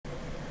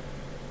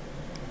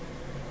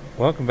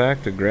Welcome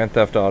back to Grand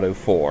Theft Auto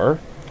 4.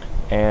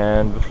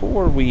 And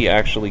before we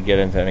actually get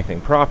into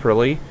anything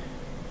properly,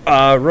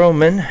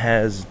 Roman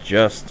has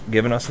just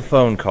given us a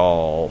phone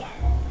call.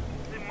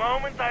 The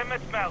moment I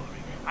met Mallory,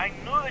 I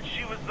knew that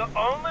she was the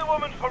only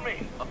woman for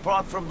me.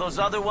 Apart from those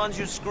other ones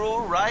you screw,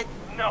 right?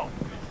 No,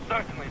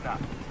 certainly not.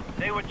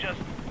 They were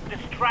just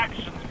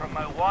distractions from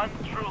my one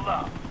true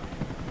love.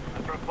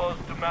 I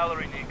proposed to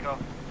Mallory, Nico.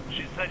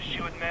 She said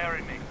she would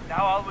marry me.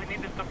 Now all we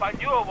need is to find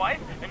you a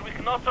wife, and we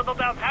can all settle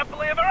down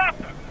happily ever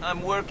after.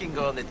 I'm working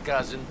on it,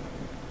 cousin.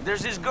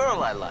 There's this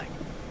girl I like.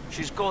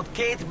 She's called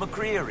Kate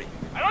McCreary.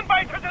 I'll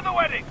invite her to the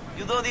wedding.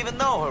 You don't even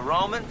know her,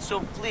 Roman, so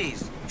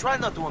please, try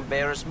not to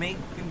embarrass me.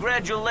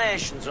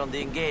 Congratulations on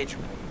the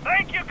engagement.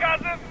 Thank you,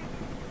 cousin.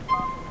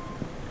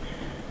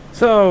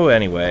 So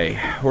anyway,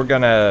 we're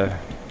gonna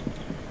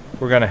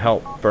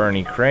help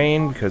Bernie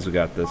Crane because we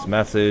got this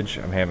message.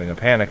 I'm having a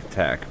panic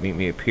attack. Meet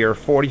me at Pier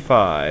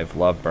 45.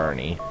 Love,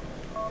 Bernie.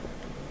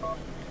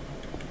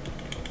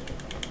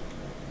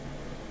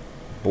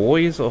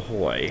 Boys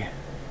ahoy.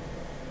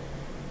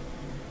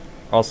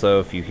 Also,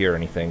 if you hear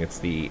anything, it's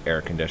the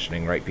air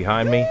conditioning right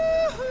behind me.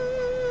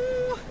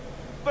 Yahoo!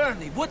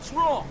 Bernie, what's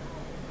wrong?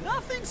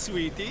 Nothing,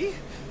 sweetie.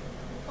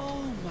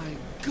 Oh my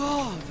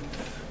god.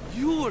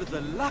 You were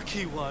the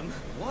lucky one.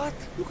 What?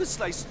 You could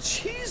slice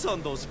cheese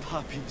on those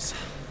puppies.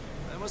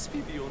 I must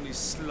be the only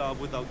slob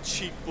without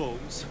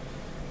cheekbones.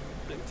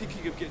 I'm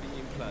thinking of getting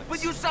implants.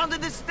 But you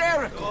sounded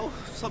hysterical. Oh,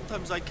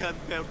 sometimes I can't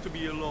bear to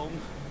be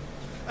alone.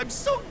 I'm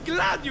so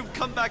glad you've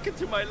come back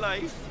into my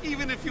life,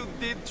 even if you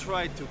did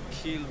try to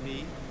kill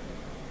me.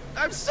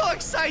 I'm so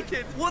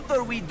excited! What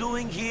are we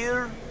doing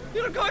here?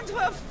 You're going to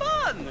have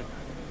fun!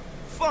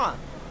 Fun.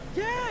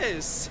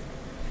 Yes!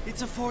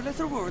 It's a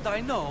four-letter word,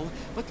 I know,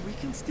 but we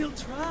can still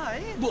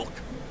try. Look,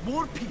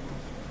 more people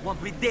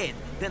want me dead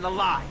than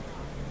alive.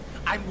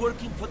 I'm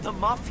working for the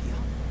Mafia.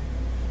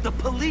 The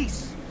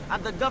police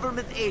and the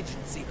government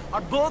agency are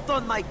both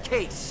on my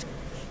case.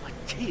 I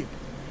kill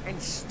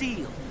and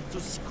steal to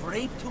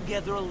scrape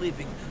together a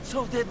living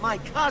so that my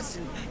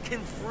cousin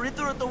can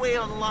fritter it away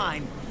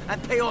online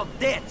and pay off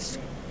debts.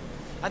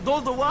 And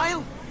all the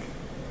while,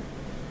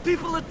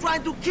 people are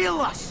trying to kill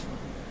us.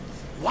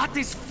 What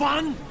is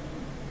fun?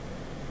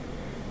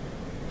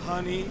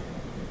 Honey,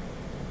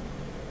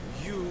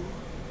 you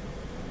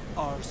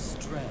are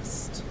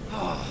stressed.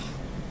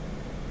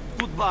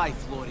 Goodbye,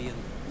 Florian.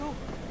 No,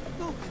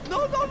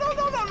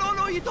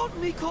 you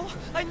don't, Nico.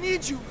 I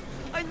need you.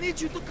 I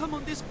need you to come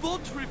on this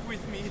boat trip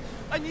with me.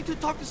 I need to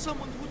talk to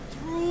someone who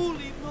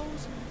truly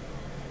knows me.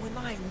 When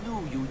I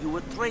knew you, you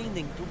were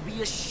training to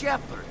be a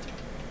shepherd.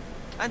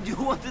 And you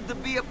wanted to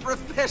be a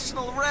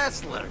professional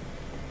wrestler.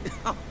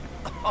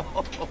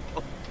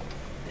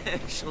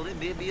 Actually,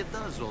 maybe it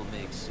does all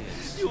make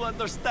sense. You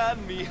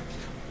understand me.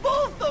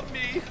 Both of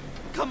me.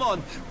 Come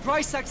on.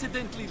 Bryce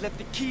accidentally left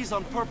the keys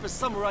on purpose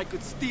somewhere I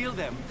could steal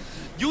them.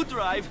 You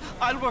drive,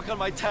 I'll work on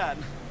my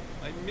tan.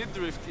 My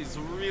midriff is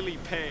really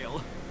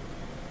pale.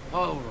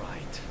 All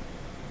right.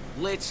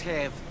 Let's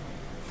have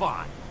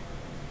fun.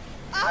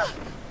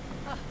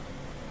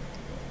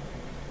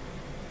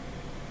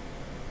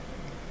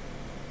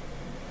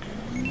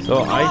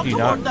 So I do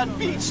not that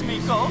beach,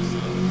 Nico.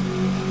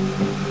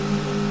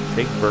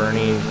 take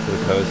Bernie to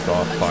the coast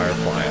off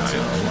Firefly Island.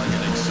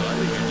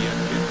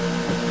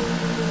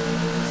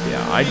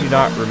 Yeah, I do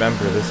not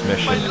remember this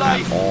mission My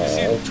life at all. is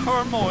in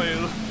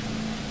turmoil.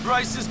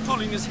 Bryce is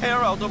pulling his hair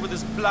out over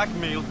this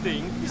blackmail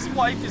thing. His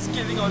wife is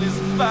getting on his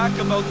back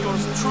about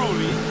yours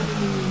truly.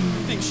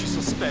 I think she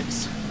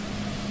suspects.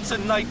 It's a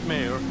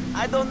nightmare.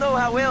 I don't know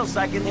how else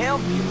I can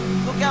help you.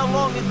 Look how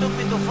long it took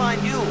me to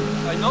find you.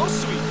 I know,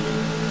 sweetie.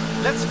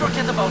 Let's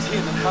forget about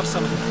him and have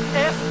some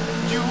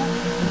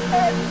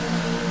F-U-N.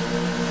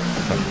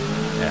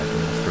 F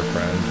is for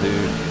friends who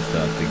do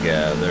stuff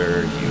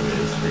together. U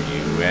is for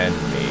you and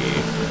me.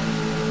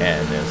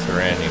 N is for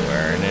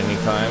anywhere and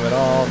anytime at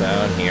all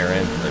down here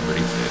in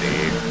Liberty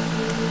City.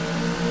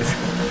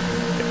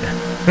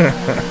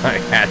 I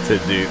had to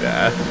do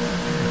that.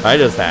 I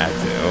just had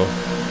to.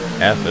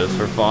 F is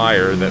for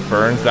fire that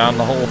burns down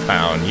the whole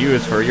town. U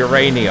is for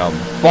uranium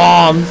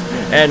bombs.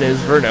 N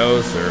is for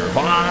no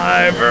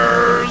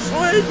survivors.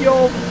 When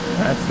you'll...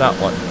 That's not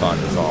what fun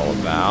is all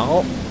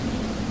about.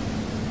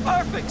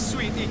 Perfect,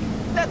 sweetie.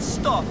 Let's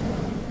stop.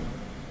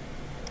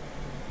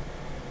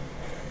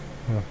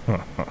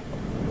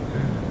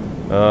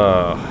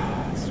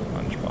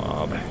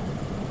 SpongeBob.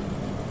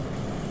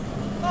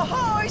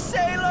 Ahoy,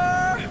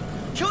 sailor!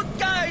 Cute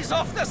guys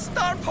off the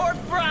starport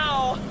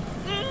brow!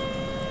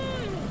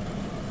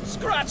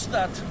 Scratch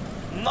that!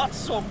 Not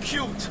so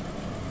cute!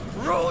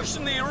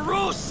 Różni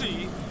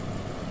Rusi!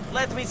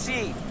 Let me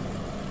see.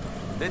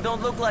 They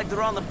don't look like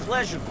they're on a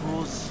pleasure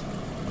cruise.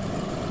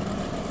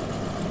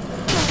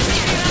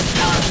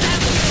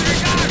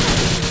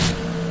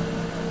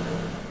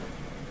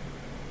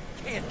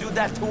 Can't do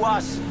that to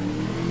us.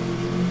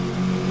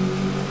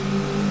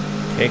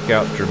 Take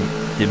out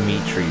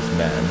Dimitri's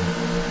men.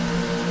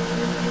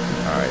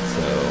 Alright,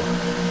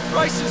 so...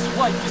 Bryce's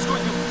wife is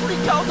going to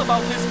freak out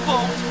about his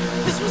boat.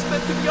 His was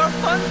meant to be our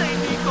fun day,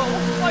 Nico.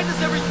 Why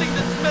does everything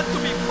that's meant to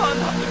be fun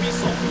have to be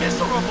so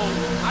miserable?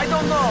 I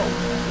don't know.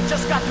 We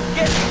just got to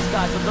get these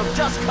guys or they'll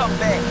just come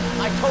back.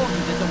 I told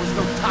you that there was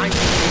no time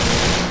for this.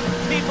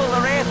 People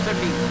are after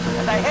me,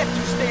 and I have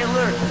to stay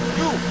alert.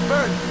 You,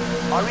 Bert,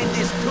 are in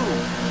this too.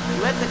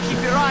 You have to keep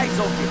your eyes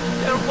open.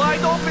 They're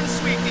wide open,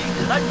 sweetie.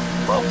 I'm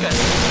focused.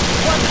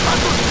 100%.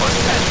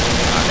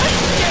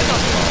 Get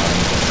them.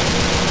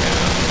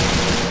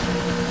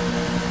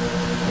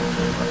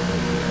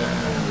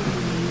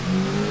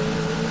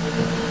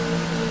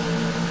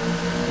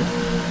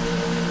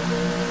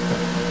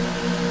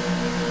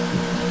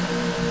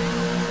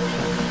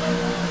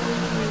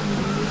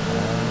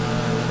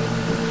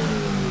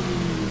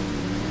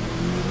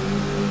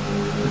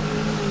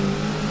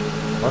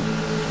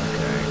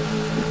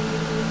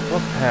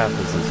 Path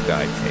is this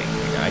guy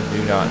taking? I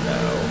do not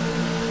know.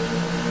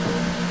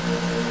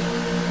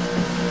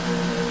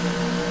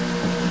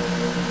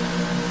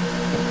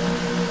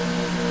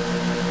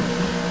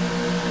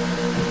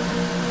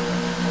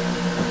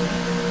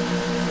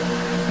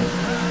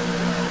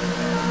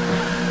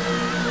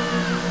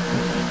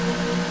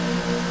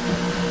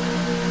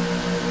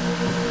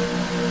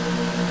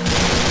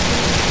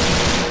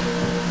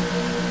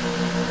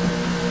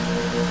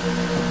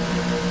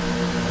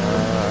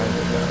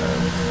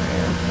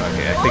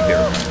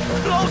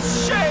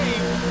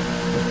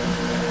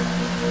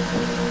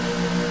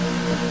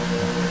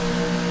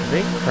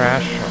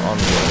 Crash on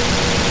the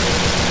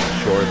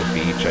shore of the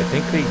beach? I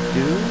think they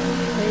do,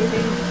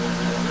 maybe?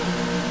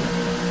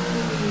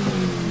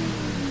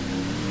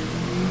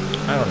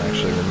 I don't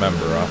actually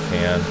remember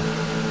offhand.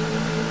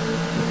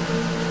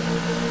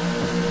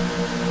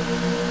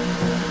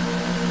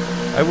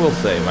 I will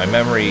say, my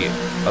memory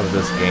of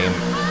this game,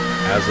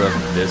 as of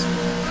this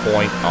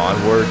point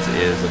onwards,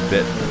 is a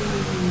bit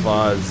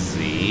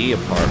fuzzy,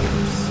 apart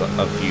from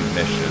a few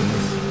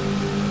missions.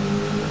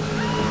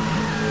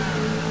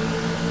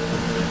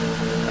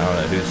 I don't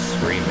know who's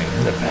screaming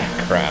in the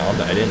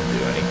background. I didn't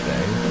do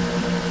anything.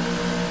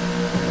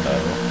 Oh.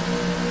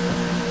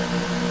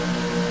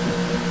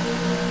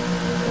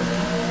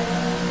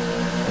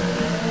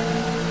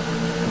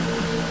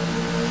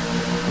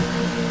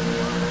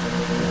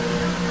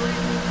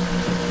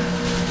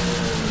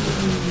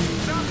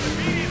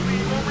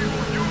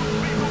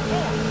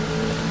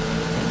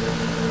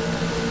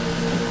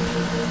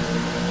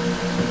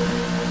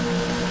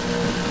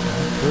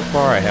 So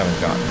far, I haven't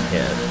gotten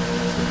hit,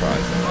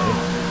 surprisingly.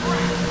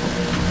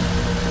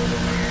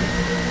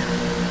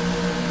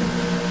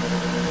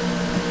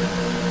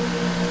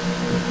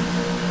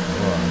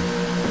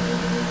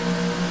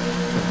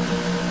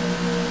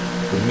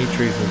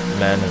 Dimitri's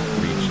men have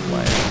reached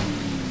land.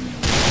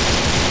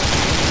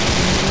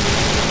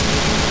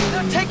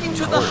 They're taking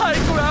to the high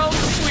ground,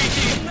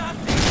 sweetie!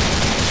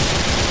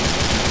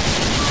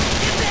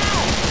 Get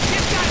down!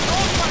 This guy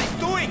knows what he's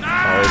doing!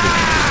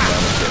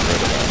 Get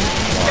rid of them.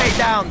 Stay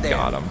down there!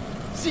 Got him.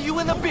 See you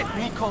in a bit,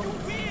 Nico.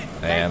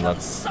 And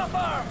let's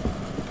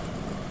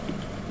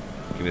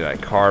give me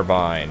that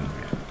carbine.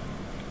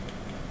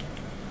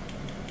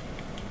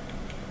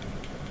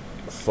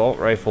 Assault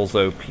rifle's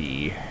OP.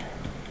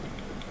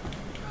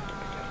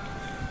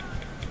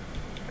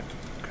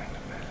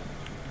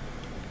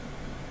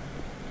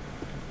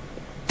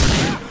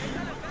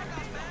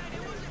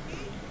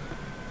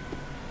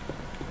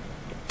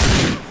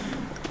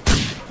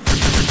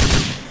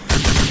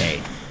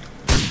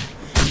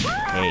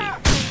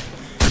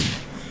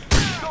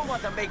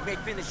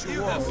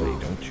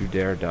 Don't you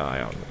dare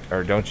die on me.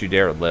 Or don't you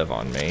dare live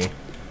on me.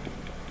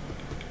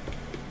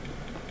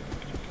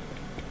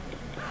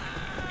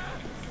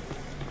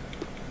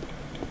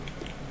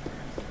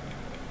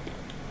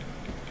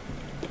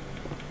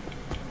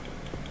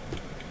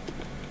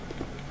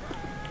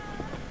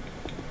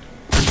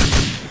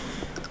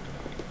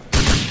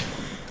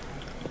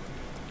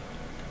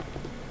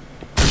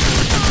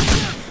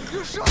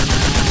 You still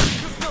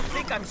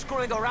think I'm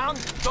screwing around?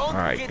 Don't. All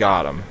right,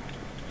 got him.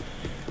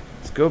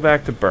 Go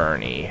back to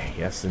Bernie.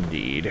 Yes,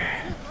 indeed.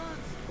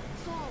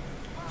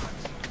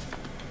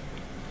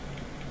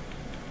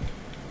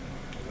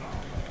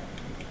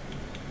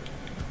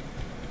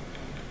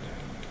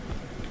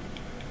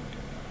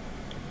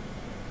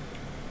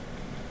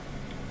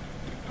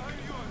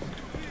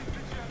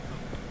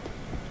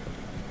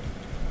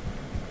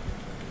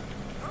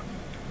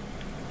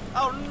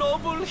 Our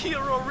noble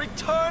hero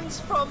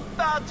returns from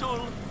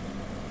battle.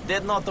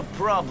 They're not a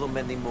problem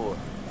anymore.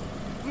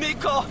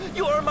 Nico,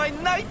 you are my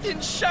knight in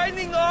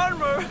shining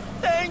armor.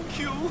 Thank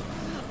you.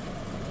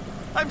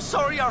 I'm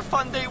sorry our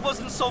fun day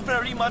wasn't so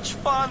very much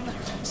fun.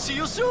 See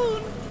you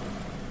soon.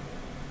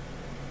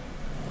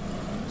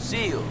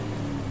 See you.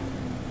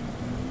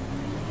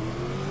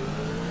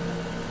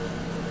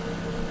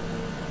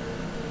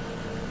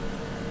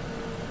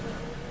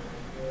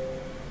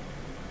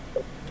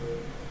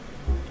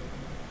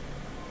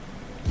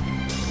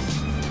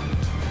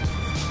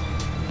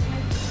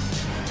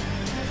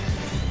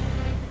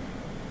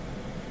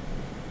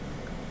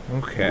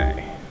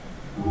 Okay.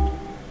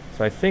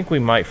 So I think we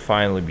might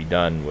finally be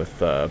done with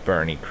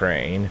Bernie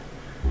Crane.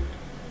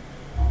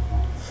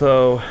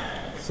 So,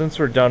 since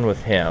we're done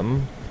with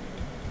him,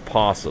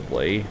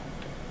 possibly,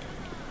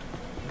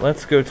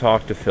 let's go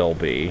talk to Phil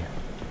B.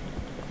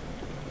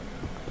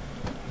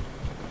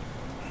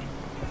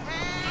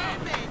 Hey,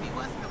 baby,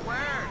 what's the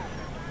word?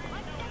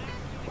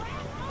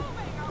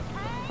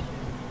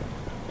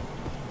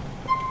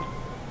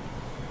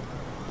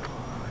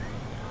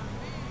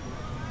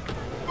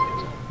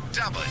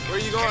 Where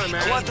you going,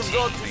 man? I want to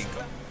go to...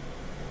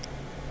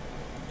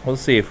 We'll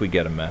see if we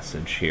get a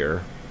message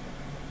here.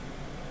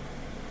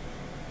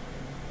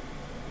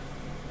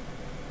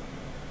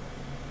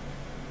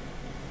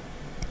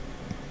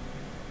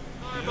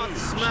 Sorry about the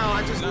smell.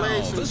 I just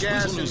laid some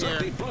gas in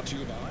here.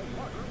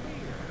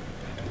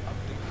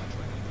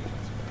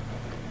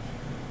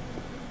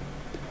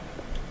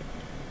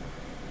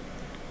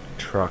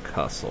 Truck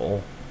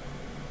hustle.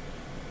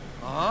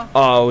 Uh-huh.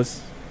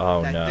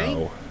 Oh That no.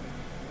 thing?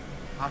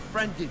 Our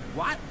friend did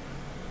what?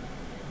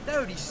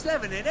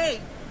 37 and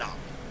 8? No.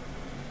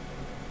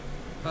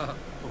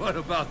 What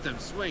about them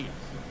swingers?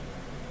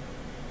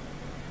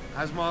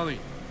 How's Molly?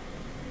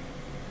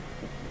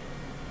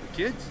 The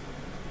kids?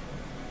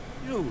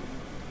 You.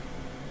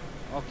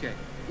 Okay.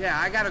 Yeah,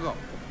 I gotta go.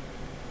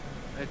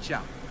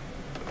 Ciao.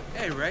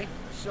 Hey, Ray.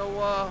 So,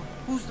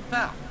 who's the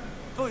pal?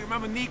 Phil, you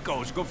remember Nico?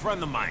 He's a good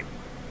friend of mine.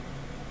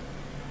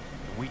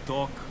 Can we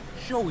talk?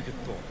 Sure we can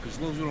talk, as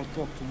long as we don't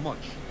talk too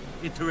much.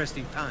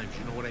 Interesting times,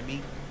 you know what I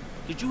mean?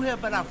 Did you hear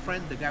about our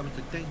friend, the guy with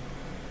the thing?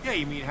 Yeah,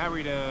 you mean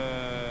Harry,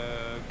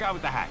 the guy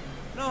with the hat?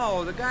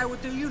 No, the guy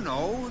with the, you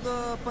know,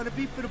 the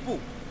bada-beep bada-boop.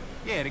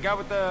 Yeah, the guy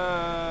with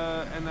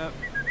the... and the...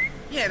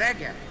 Yeah, that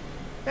guy.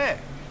 Yeah.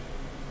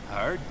 I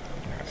heard.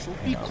 So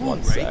Hang be on cool,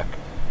 one Ray. sec.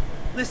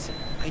 Listen,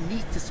 I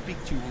need to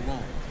speak to you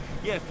alone.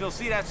 Yeah, Phil,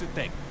 see, that's the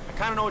thing. I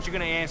kind of know what you're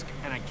going to ask,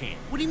 and I can't.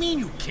 What do you mean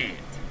you can't?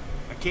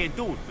 I can't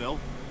do it, Phil.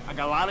 I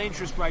got a lot of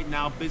interest right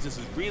now. Business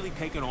is really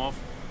taking off,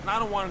 and I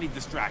don't want any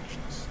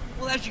distractions.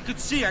 Well, as you can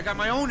see, I got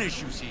my own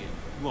issues here.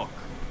 Look,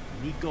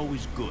 Nico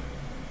is good.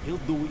 He'll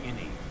do what you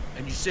need.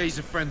 And you say he's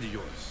a friend of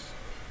yours?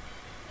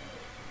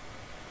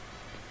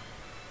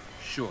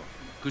 Sure.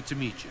 Good to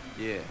meet you.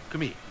 Yeah.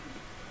 Come here.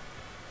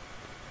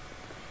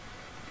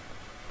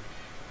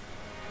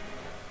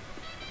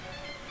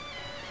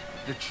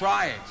 The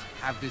Triads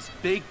have this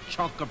big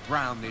chunk of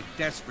brown they're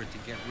desperate to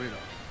get rid of.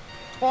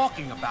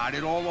 Talking about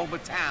it all over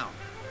town.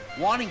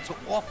 Wanting to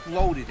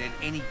offload it at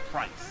any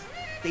price.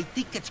 They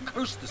think it's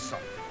cursed or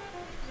something.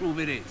 Prove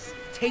it is.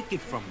 Take it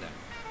from them.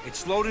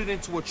 It's loaded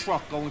into a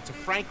truck going to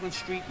Franklin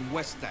Street in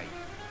Westite.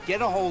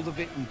 Get a hold of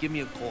it and give me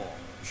a call.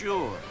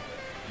 Sure.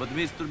 But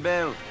Mr.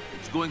 Bell,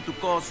 it's going to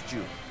cost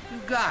you. You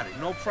got it,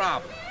 no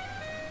problem.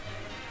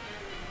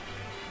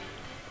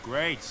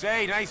 Great.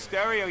 Say, nice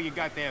stereo you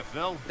got there,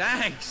 Phil.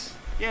 Thanks.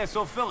 Yeah,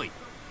 so, Philly,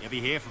 you ever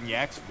hear from your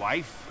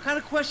ex-wife? What kind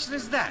of question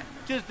is that?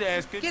 Just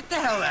asking. Get the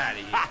hell out of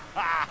here.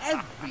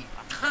 Every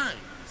time,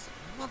 this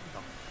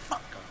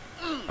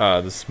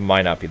motherfucker. This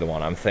might not be the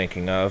one I'm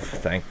thinking of,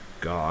 thank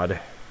God.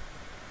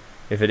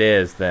 If it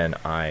is, then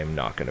I'm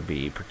not going to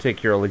be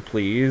particularly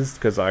pleased,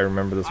 because I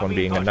remember this one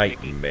being a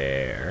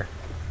nightmare.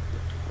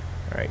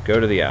 Alright, go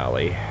to the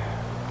alley.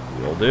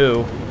 Will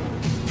do.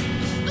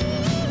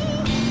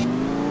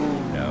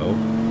 No.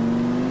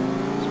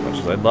 As much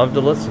as I'd love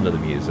to listen to the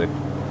music,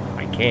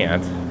 I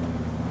can't.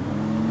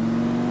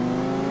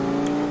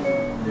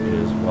 It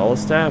is well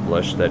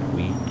established that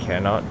we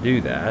cannot do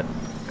that.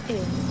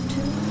 In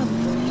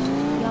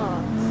 200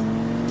 yards,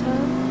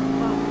 turn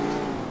right.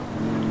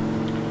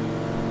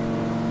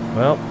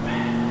 Well,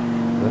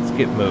 let's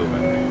get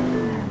moving.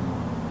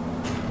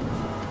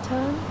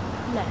 Turn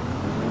left.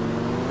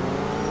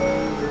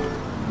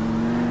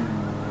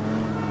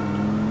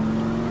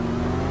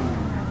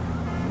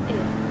 In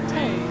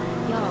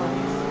 10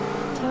 yards,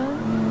 turn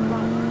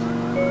right.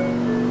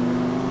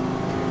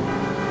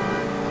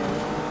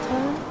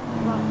 Turn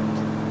right.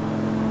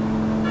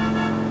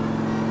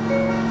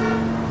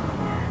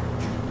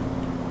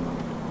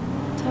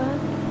 Turn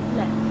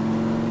left,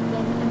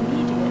 then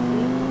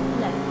immediately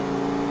left.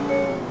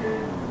 Turn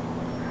right.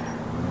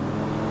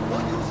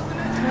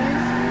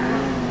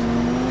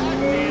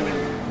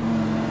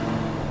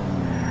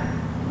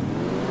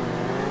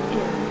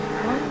 In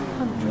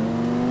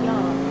 100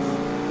 yards,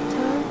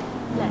 turn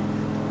left.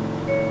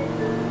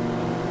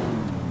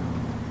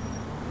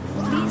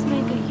 Please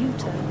make a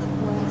U-turn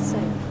where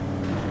safe.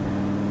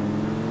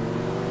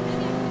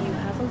 You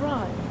have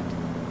arrived.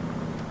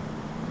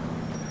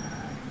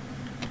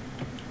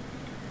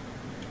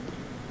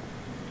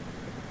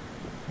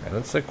 Alright,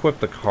 let's equip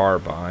the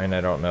carbine.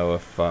 I don't know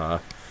if, okay.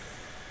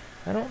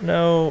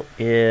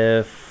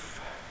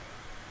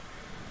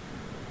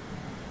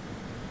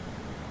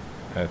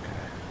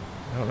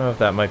 I don't know if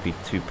that might be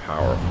too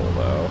powerful,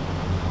 though.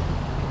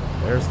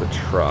 There's the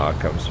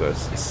truck I'm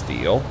supposed to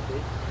steal.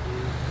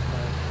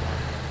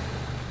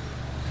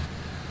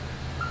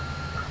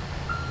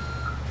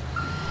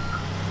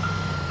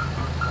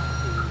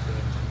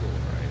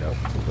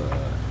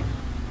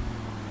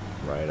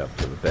 Right up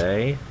to the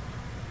bay.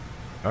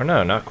 Oh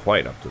no, not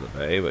quite up to the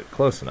bay, but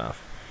close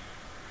enough.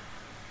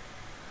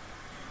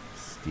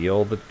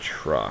 Steal the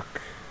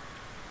truck.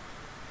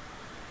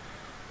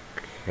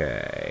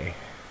 Okay.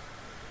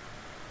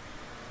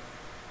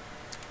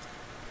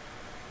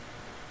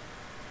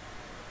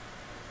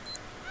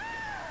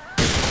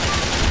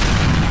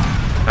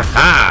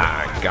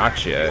 Aha!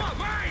 Gotcha.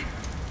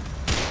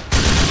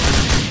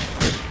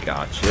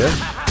 Gotcha.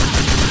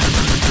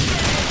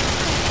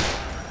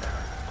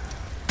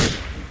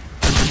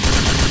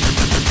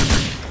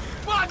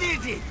 What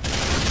is it?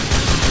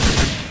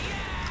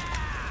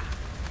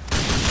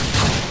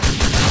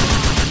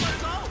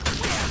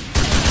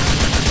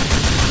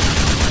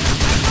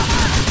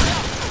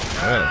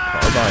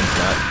 Carbine's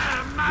not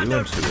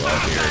doing too well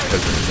here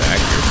because of his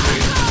accuracy.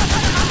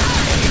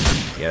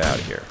 Get out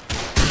of here.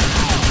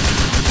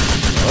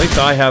 At least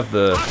I have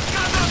the...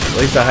 At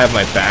least I have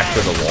my back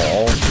to the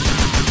wall.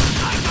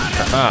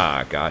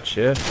 Ah,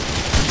 gotcha.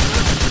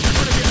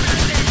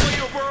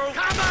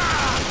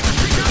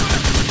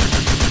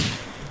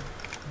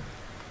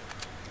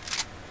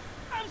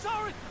 I'm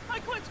sorry. I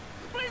quit.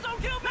 Please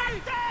don't kill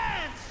me.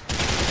 Dance.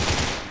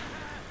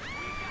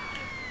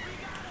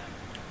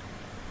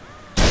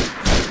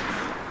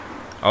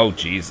 Oh,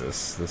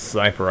 Jesus. The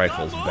sniper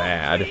rifle's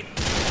bad.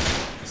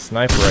 The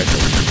sniper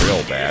rifle's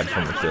real bad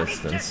from a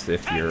distance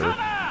if you're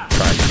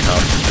trying to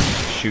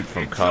shoot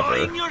from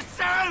cover.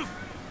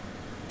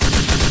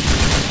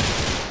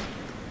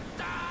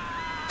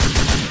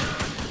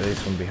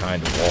 Face from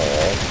behind a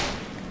wall.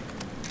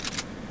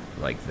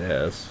 Like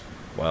this.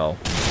 Well,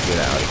 let's get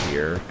out of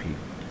here.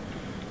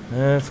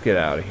 Let's get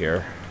out of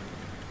here.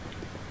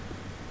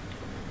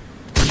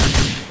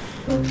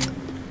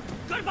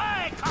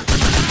 Goodbye.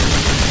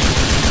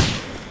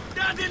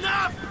 That's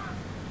enough.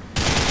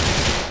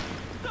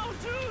 Don't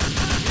shoot.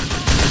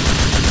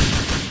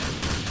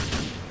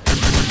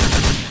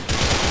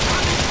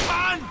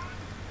 Fun.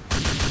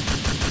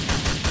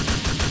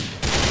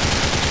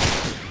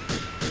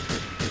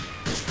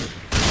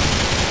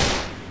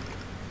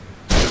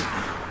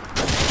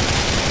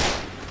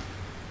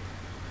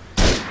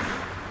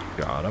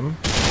 Got him.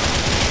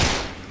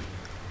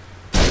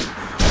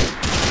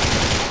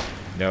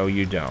 No,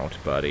 you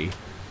don't, buddy.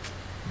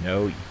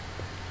 No.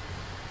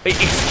 Hey,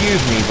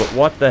 excuse me, but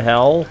what the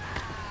hell?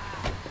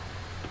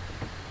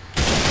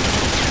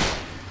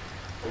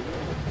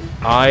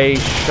 I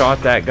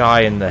shot that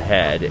guy in the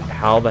head.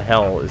 How the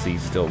hell is he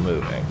still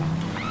moving?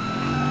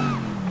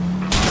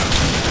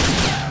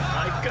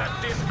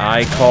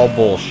 I call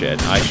bullshit.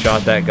 I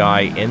shot that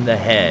guy in the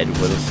head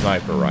with a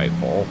sniper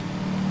rifle.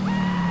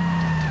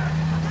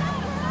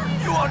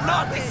 You are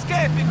not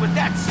escaping with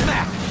that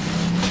smack!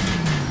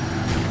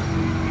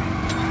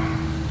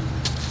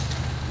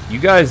 You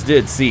guys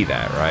did see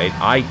that, right?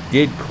 I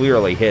did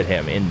clearly hit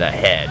him in the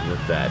head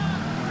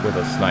with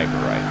a sniper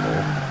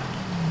rifle.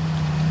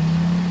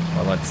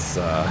 Well, let's,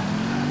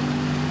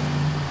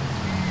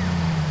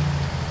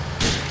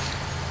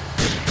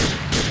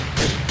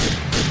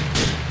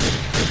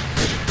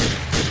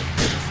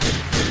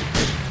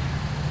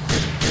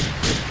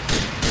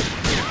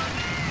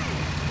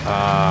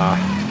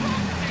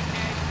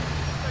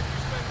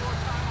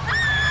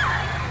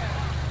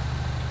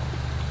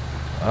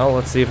 well,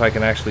 let's see if I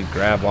can actually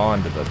grab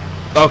onto the...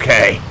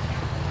 Okay!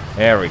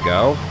 There we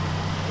go.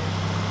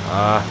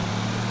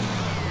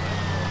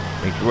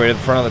 Make your way to the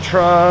front of the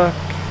truck.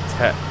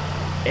 Tap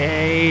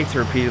A to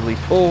repeatedly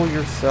pull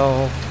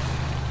yourself.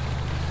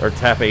 Or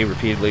tap A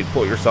repeatedly to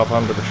pull yourself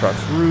onto the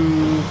truck's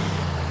roof.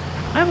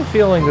 I have a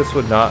feeling this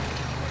would not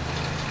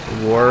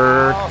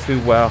work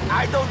too well.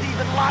 I don't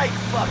even like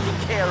fucking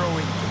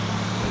heroin.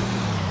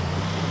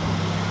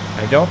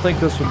 I don't think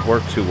this would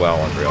work too well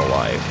in real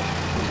life.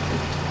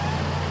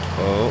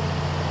 Oh.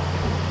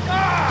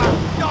 Ah!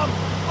 Young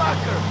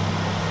fucker!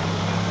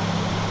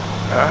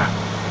 Ah.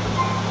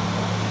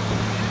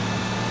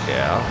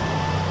 Yeah.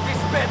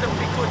 This better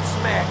be good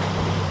smack.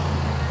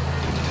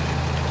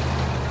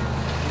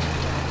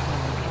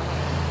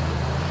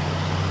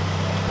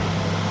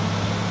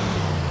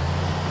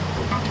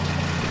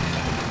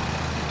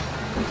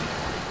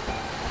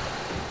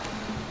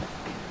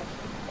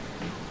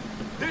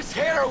 This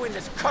heroin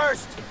is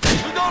cursed.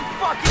 You don't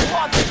fucking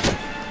want it.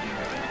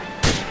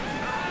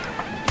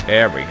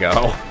 There we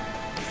go.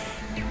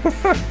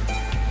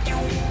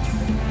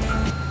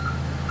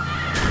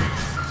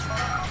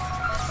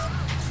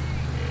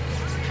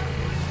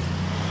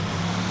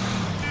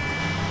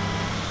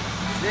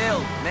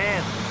 Still,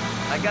 man,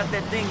 I got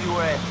that thing you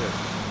were after.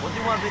 What do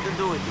you want me to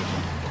do with it?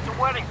 It's a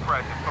wedding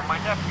present from my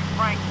nephew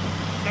Frank.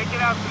 Take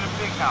it out to the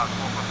big house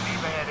over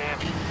Beaverhead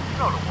Avenue. You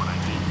know the one I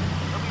mean.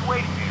 He'll be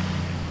waiting here.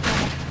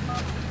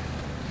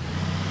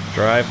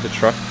 Drive the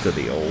truck to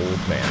the old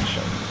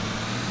mansion.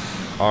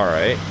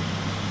 Alright.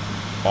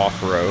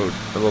 Off-road.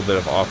 A little bit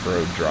of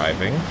off-road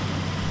driving.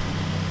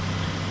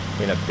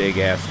 In a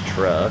big-ass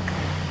truck.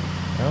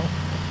 Well,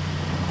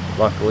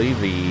 luckily,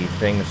 the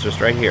thing is just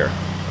right here.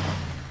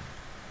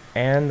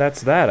 And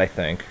that's that, I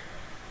think.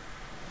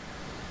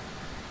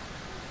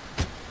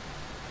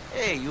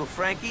 Hey, you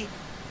Frankie?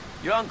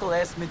 Your uncle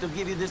asked me to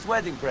give you this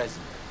wedding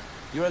present.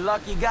 You're a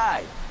lucky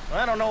guy.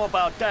 I don't know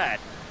about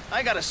that.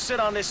 I gotta sit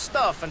on this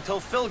stuff until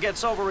Phil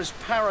gets over his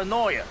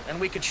paranoia,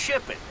 and we could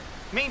ship it.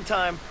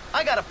 Meantime,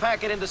 I gotta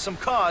pack it into some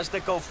cars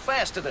that go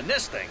faster than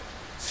this thing.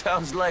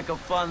 Sounds like a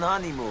fun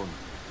honeymoon.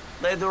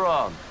 Later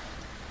on.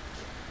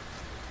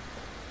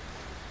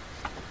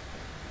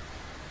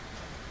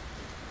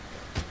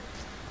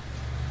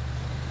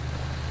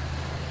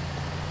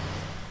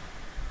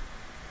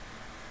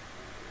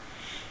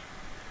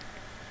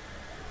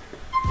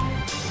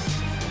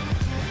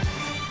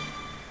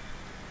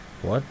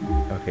 What?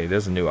 Okay,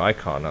 there's a new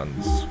icon on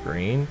the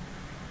screen.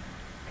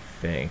 I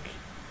think.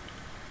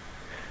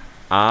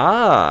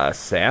 Ah,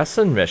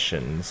 assassin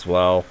missions.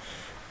 Well,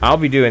 I'll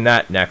be doing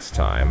that next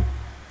time.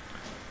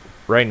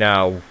 Right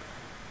now,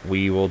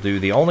 we will do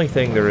the only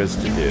thing there is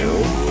to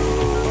do.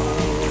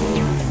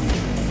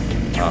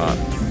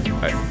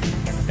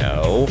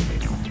 No.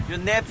 Your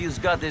nephew's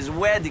got his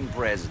wedding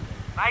present.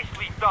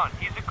 Nicely done.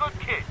 He's a good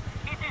kid.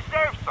 He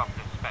deserves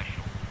something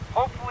special.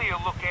 Hopefully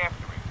you'll look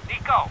after him.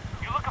 Nico,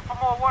 you looking for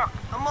more work?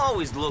 I'm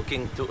always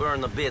looking to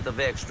earn a bit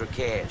of extra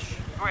cash.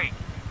 Great.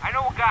 I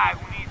know a guy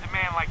who needs a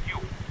man like you.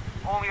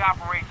 Only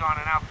operates on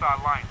an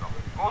outside line, though.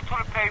 Go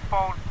to the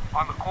payphone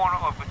on the corner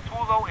of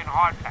Vitulo and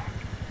Hardtack.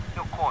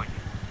 He'll call you.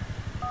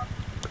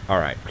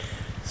 Alright.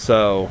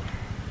 So,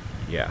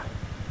 yeah.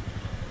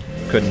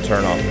 Couldn't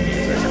turn off the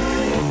music.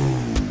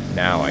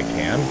 Now I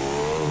can.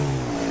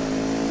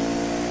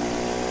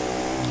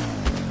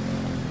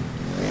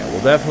 Yeah,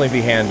 we'll definitely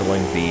be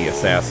handling the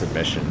assassin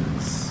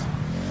missions.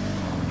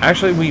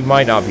 Actually, we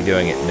might not be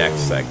doing it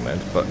next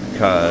segment, but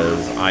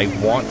because I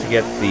want to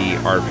get the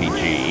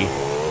RPG.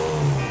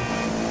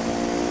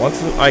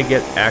 Once I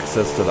get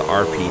access to the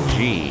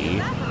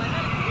RPG,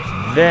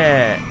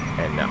 then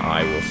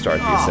I will start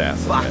the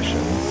assassin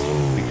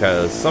missions.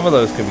 Because some of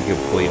those can be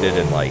completed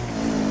in like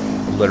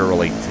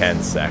literally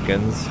 10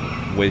 seconds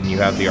when you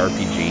have the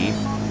RPG.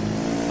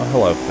 Oh,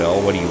 hello,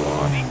 Phil. What do you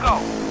want? Nico,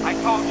 I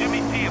told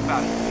Jimmy P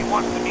about it. He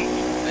wants to meet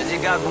you. Has he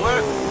got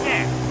work?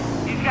 Yeah,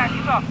 he's got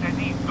stuff that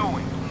needs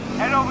doing.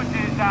 Head over to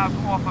his house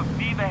off of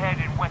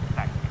Beaverhead in West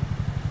Texas.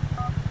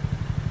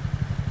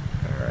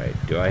 Alright,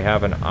 do I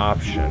have an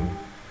option?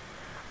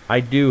 I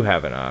do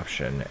have an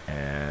option,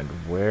 and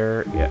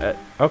where... Yeah,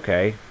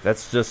 okay,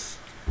 that's just...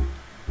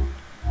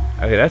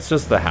 Okay, that's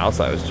just the house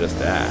I was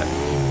just at.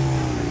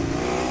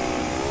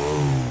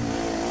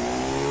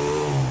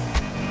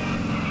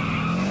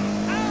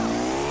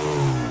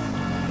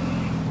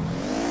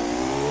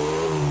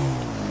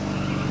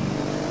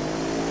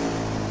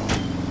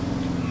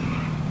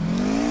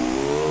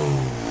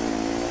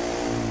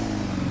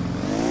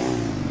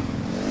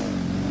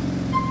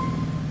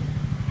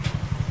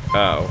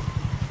 Oh.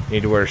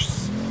 Need to wear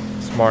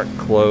smart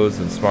clothes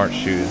and smart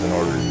shoes in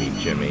order to meet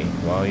Jimmy.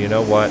 Well, you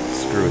know what?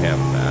 Screw him,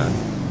 man.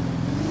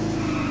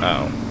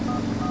 Oh.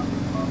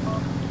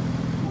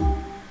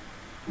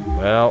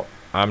 Well,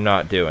 I'm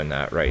not doing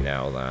that right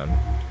now, then.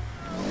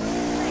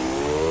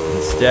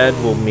 Instead,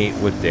 we'll meet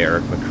with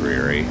Derek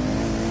McCreary.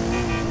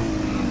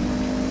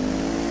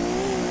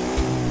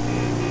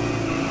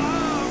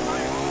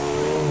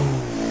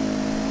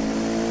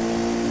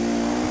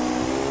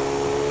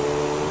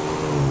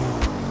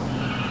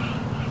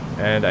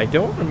 And I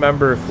don't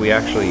remember if we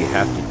actually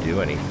have to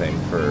do anything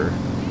for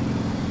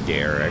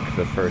Derek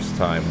the first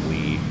time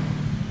we...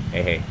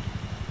 Hey.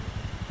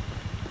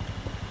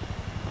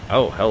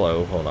 Oh,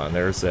 hello. Hold on.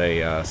 There's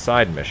a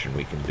side mission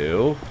we can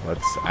do.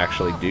 Let's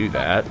actually do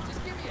that.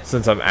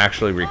 Since I'm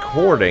actually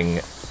recording...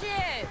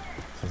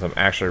 Since I'm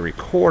actually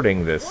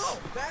recording this...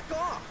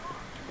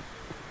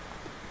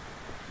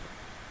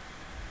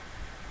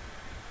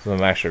 So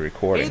I'm actually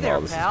recording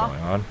while this is going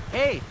on.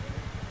 Hey!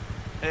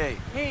 Hey.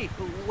 Hey,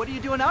 what are you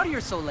doing out here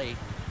so late?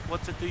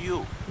 What's it to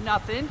you?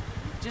 Nothing.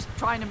 Just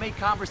trying to make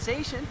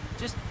conversation.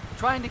 Just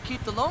trying to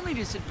keep the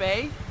loneliness at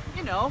bay.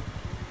 You know.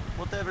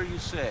 Whatever you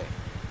say.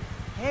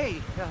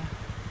 Hey,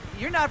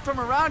 you're not from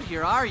around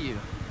here, are you?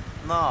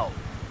 No,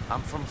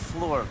 I'm from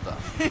Florida.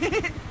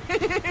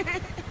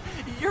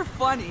 You're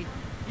funny.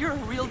 You're a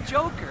real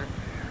joker.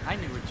 I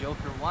knew a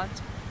joker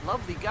once.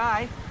 Lovely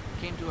guy.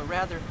 Came to a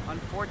rather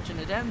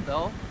unfortunate end,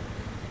 though.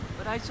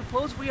 But I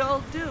suppose we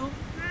all do.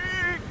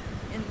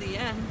 In the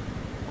end.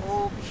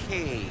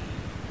 Okay.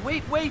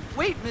 Wait,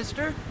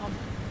 mister.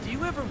 Do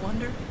you ever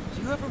wonder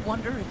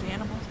if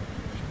animals,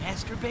 they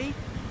masturbate?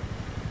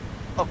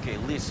 Okay,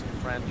 listen,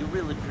 friend, you're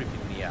really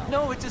creeping me out.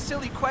 No, it's a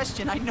silly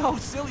question. I know,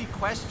 silly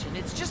question.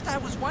 It's just I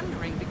was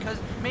wondering because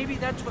maybe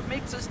that's what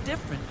makes us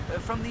different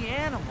from the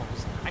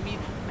animals. I mean,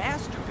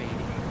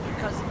 masturbating.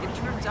 Because it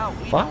turns out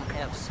we don't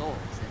have souls.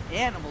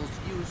 Animals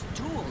use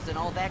tools and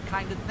all that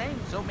kind of thing,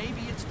 so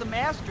maybe it's the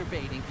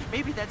masturbating.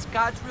 Maybe that's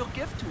God's real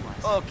gift to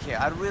us. Okay,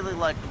 I'd really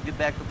like to get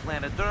back to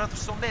planet Earth,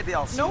 so maybe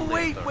I'll see you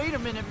later. No, wait a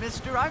minute,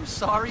 mister. I'm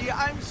sorry.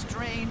 I'm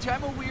strange.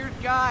 I'm a weird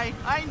guy.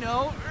 I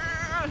know.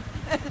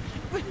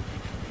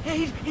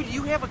 Hey, do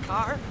you have a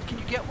car? Can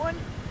you get one?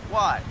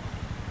 Why?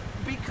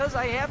 Because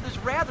I have this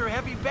rather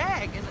heavy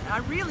bag, and I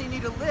really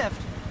need a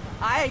lift.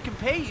 I can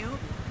pay you.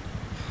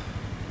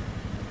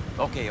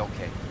 Okay.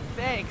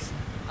 Thanks.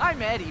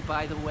 I'm Eddie,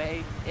 by the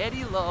way.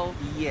 Eddie Lowe.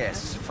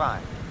 Yes,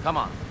 fine. Come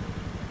on.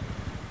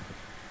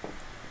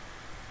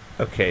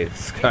 Okay,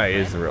 this guy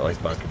is really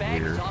This fucking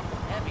bag is weird. awful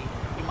heavy.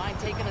 You mind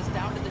taking us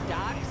down to the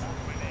docks?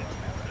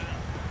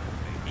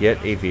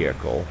 Get a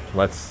vehicle.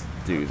 Let's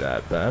do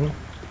that then.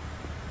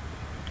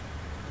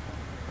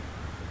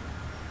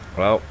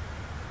 Well.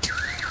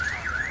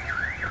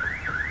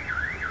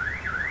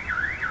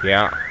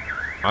 Yeah.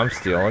 I'm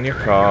stealing your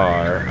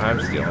car.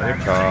 I'm stealing your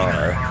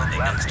car.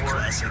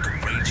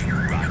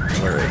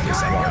 Where is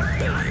this one?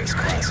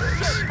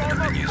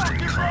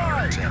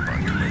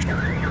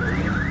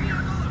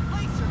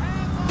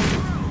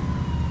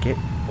 Get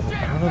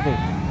out of the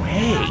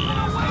way.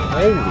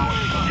 Holy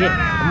shit.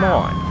 Come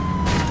on.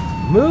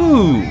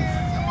 Move! You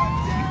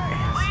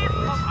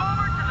assholes.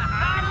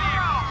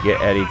 Get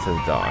Eddie to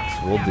the docks.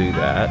 We'll do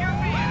that.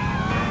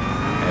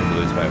 And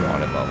lose my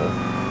wanted level.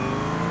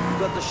 You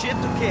got the ship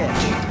to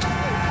catch.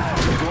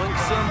 You going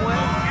somewhere?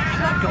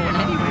 I'm not going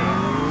anywhere.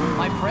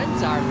 My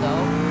friends are,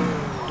 though.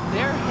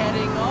 They're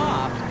heading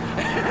off.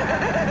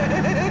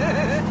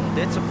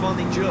 That's a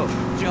funny joke.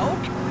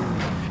 Joke?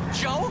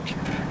 Joke?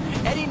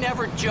 Eddie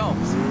never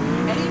jokes.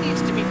 Eddie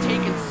needs to be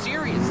taken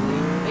seriously.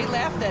 They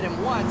laughed at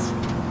him once,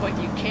 but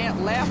you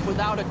can't laugh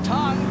without a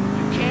tongue.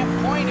 You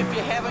can't point if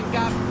you haven't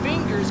got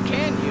fingers,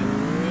 can you?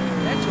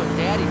 That's what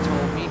Daddy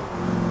told me.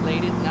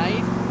 Late at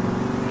night,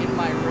 in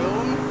my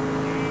room.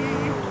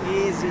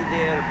 Easy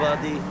there,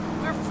 buddy.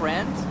 We're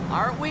friends,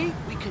 aren't we?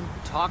 We can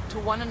talk to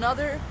one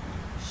another,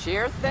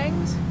 share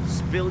things.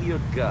 Spill your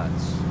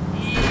guts.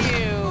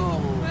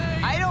 Ew.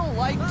 I don't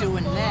like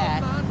doing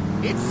that.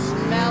 It's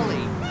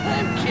smelly.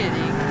 I'm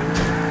kidding.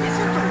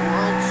 Isn't the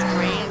world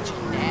strange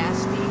and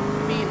nasty?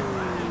 I mean,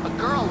 a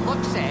girl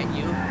looks at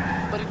you,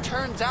 but it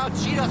turns out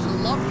she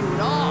doesn't love you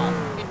at all.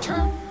 It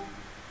turns...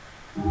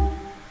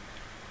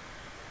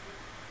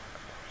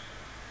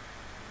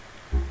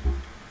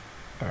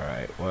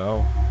 Alright,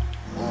 well.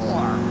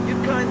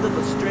 You're kind of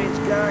a strange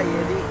guy,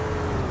 Eddie.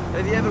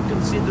 Have you ever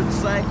considered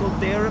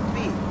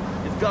psychotherapy?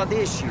 You've got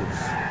issues.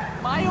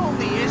 My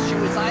only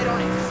issue is I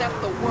don't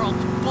accept the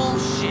world's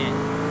bullshit.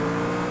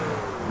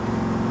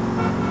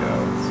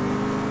 Let's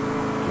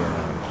get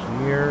out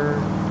here.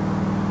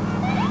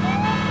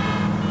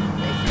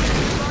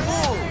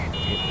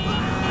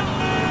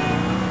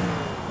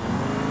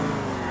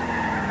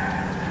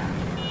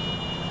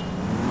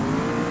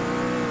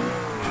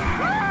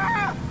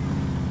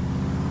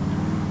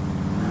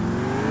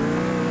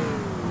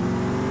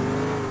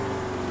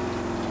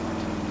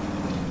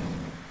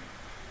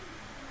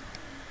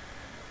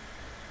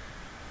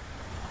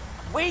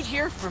 Wait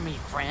here for me,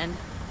 friend.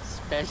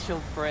 Special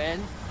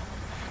friend.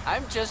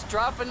 I'm just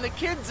dropping the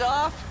kids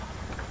off.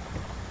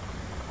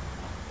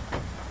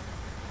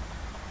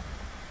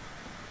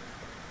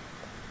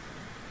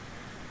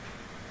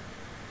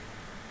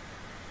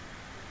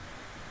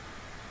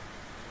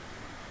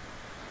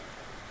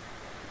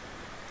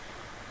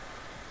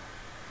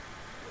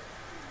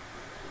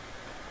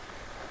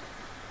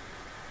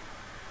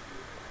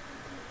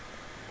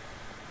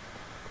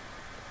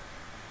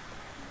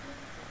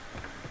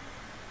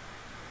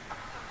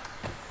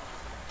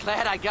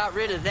 Glad I got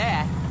rid of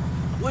that.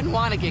 Wouldn't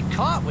want to get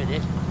caught with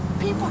it.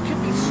 People can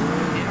be so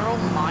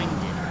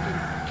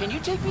narrow-minded. Can you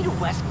take me to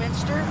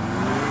Westminster?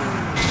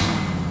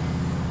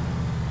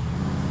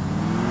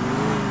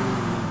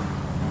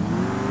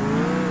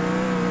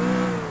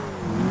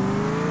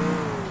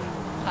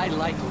 I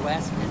like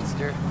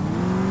Westminster.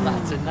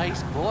 Lots of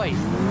nice boys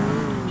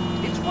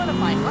there. It's one of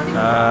my honeymoon.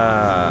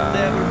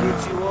 Never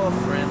gets you off,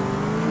 friend.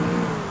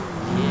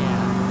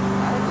 Yeah,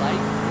 I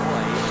like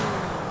boys.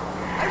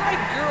 I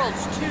like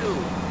girls, too.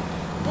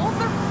 Both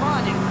are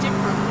fun in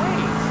different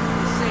ways.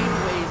 The same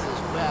ways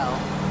as well.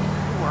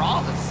 We're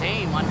all the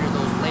same under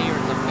those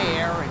layers of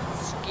hair and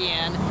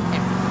skin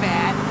and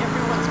fat.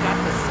 Everyone's got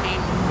the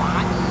same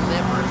rotten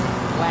livers and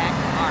black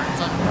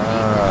hearts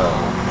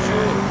underneath.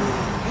 Sure.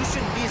 You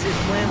should visit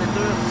planet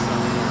Earth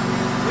sometime.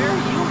 Where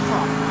are you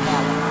from,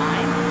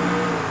 Caroline?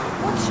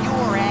 What's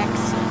your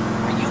accent?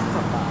 Are you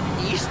from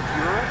East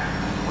Europe?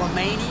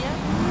 Romania?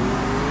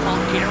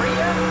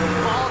 Bulgaria?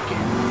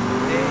 Balkan?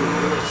 Hey,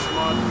 you're a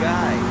smart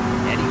guy.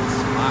 Eddie's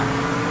smart.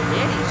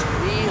 Eddie's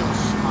real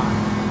smart.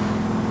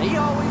 They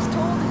always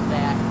told him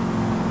that.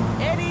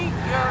 Eddie,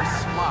 you're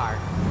smart.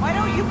 Why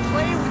don't you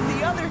play with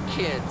the other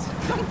kids?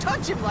 Don't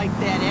touch him like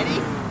that,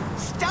 Eddie.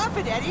 Stop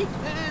it, Eddie.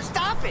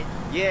 Stop it.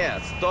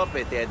 Yeah, stop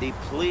it, Eddie,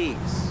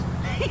 please.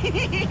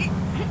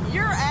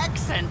 Your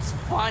accent's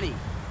funny.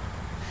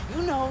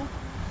 You know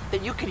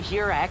that you can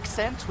hear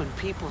accents when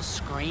people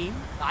scream?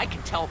 I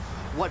can tell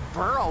what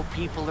borough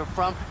people are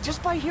from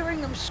just by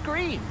hearing them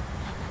scream.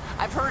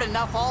 I've heard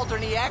enough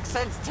Alderney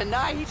accents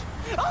tonight.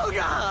 Oh,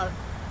 God!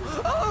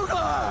 Oh,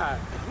 God!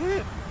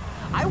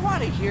 I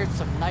want to hear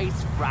some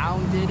nice,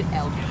 rounded,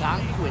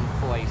 Algonquin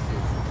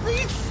voices.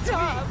 Please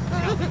stop!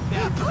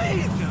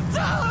 Please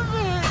stop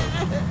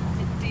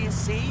it! Do you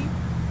see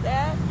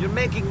that? You're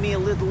making me a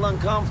little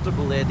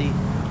uncomfortable, Eddie.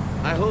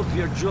 I hope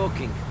you're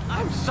joking.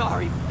 I'm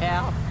sorry,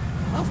 pal.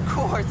 Of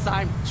course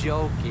I'm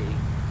joking.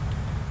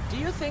 Do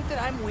you think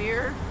that I'm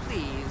weird?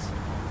 Please.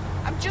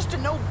 I'm just a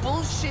no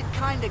bullshit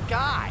kind of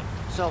guy.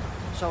 So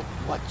So,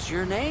 what's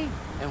your name?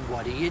 And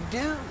what do you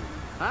do?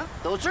 Huh?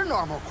 Those are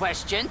normal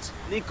questions.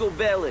 Niko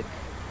Bellic.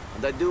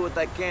 And I do what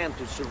I can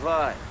to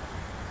survive.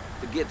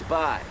 To get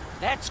by.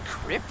 That's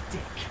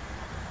cryptic.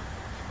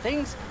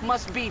 Things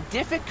must be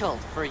difficult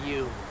for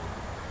you.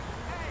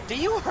 Do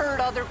you hurt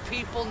other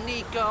people,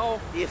 Niko?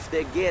 If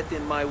they get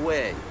in my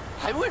way.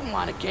 I wouldn't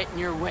want to get in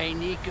your way,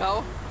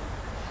 Niko.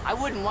 I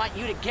wouldn't want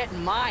you to get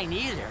in mine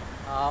either.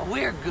 Oh,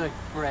 we're good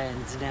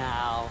friends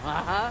now,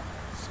 uh-huh.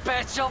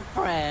 Special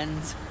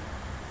friends.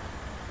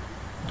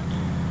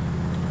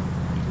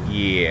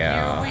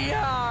 Yeah. Here we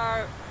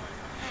are.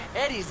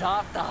 Eddie's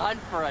off the hunt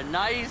for a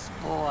nice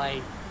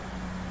boy.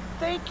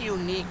 Thank you,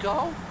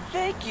 Niko.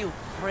 Thank you,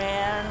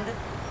 friend.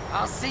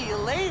 I'll see you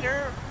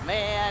later,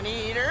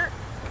 man-eater.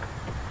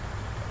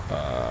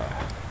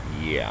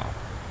 Yeah.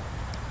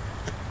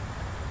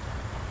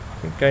 I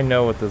think I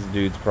know what this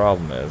dude's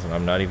problem is, and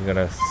I'm not even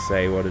gonna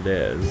say what it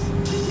is.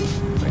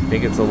 I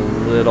think it's a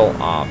little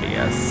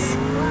obvious.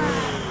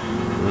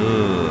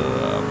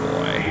 Oh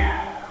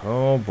boy.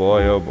 Oh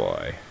boy, oh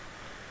boy.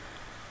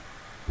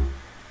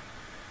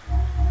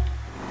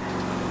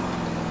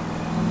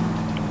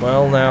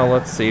 Well, now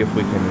let's see if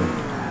we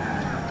can...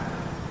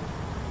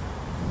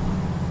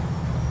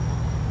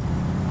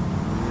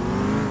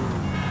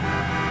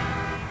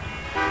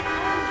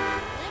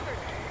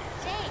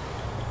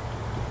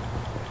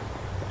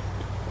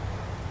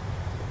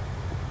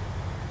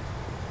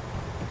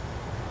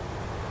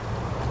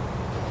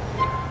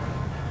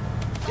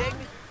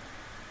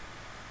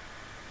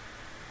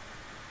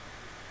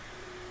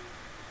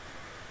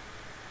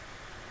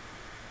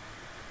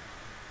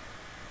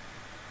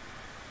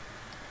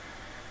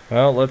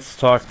 Well, let's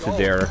talk to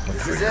Derek.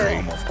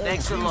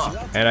 Thanks a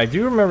lot. And I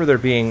do remember there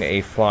being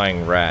a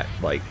flying rat,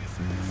 like,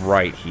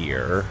 right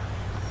here.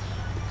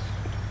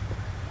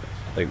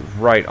 Like,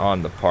 right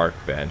on the park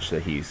bench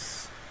that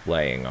he's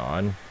laying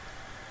on.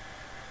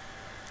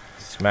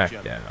 Smack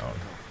down.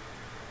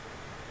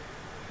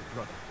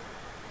 Brother,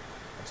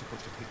 I'm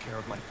supposed to take care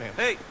of my family.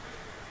 Hey!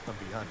 I'm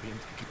beyond being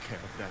taken care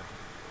of now.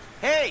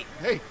 Hey!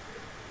 Hey!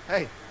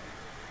 Hey!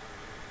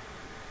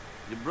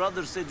 Your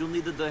brother said you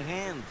needed a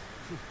hand.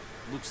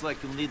 Looks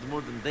like you'll need more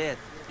than that.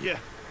 Yeah.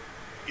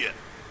 Yeah.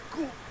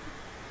 Cool.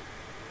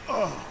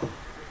 Oh.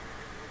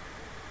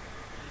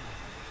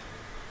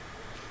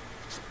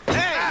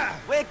 Hey!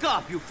 Wake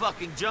up, you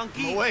fucking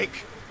junkie! I'm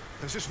awake.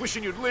 I was just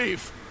wishing you'd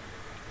leave.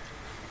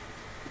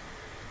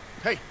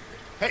 Hey!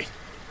 Hey!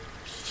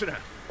 Sit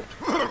down.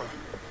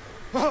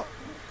 That's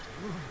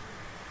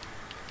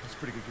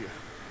pretty good gear.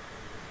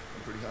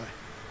 I'm pretty high.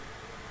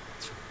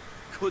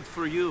 Good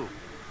for you.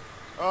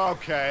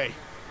 Okay.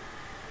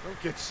 Don't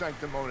get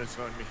sanctimonious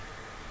on me.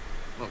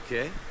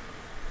 Okay.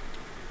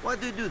 Why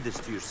do you do this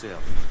to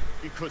yourself?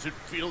 Because it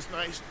feels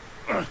nice.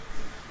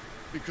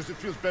 Because it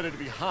feels better to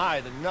be high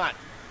than not.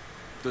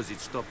 Does it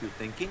stop you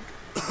thinking?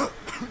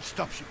 It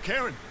stops you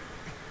caring.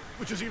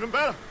 Which is even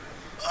better.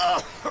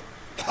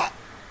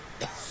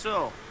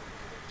 So,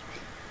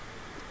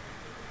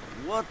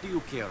 what do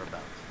you care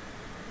about?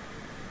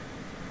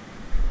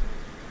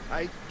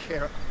 I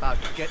care about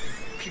getting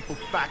people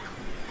back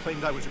who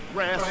claimed I was a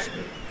grass.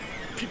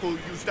 People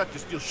who used that to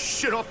steal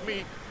shit off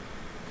me.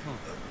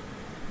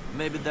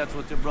 Maybe that's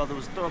what your brother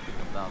was talking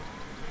about.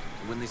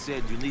 When they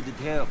said you needed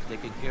help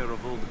taking care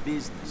of all the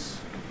business.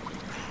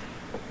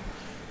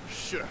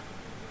 Sure.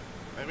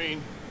 I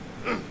mean,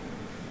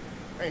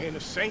 I ain't a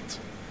saint.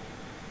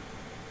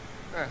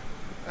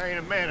 I ain't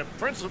a man of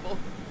principle.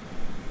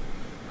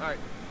 I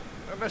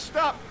messed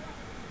up.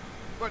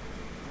 But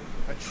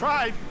I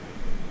tried.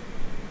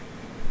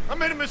 I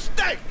made a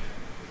mistake.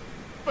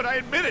 But I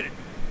admitted it.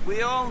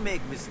 We all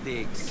make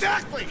mistakes.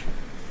 Exactly!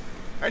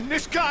 And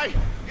this guy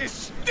is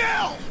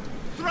still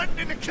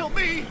threatening to kill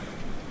me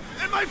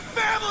and my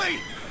family!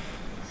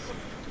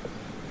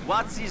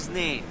 What's his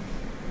name?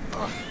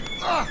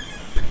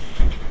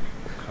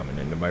 Coming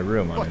into my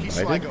room Bucky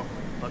uninvited. Sligo.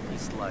 Bucky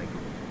Sligo.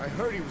 I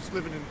heard he was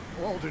living in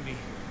Alderney.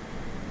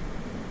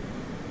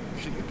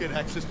 Can you get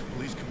access to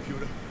police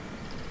computer?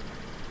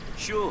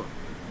 Sure.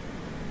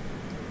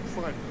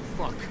 Fine,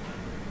 fuck.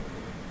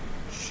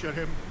 Shut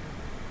him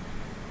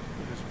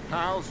and his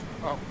pals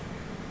up.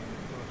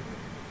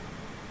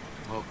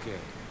 Okay.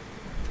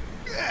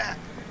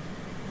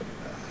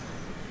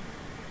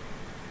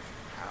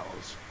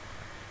 Pals.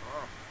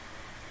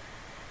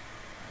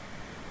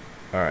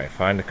 Alright,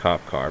 find a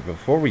cop car.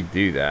 Before we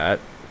do that,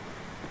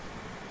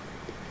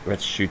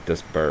 let's shoot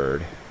this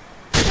bird.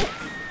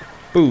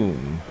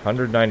 Boom!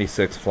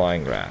 196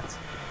 flying rats.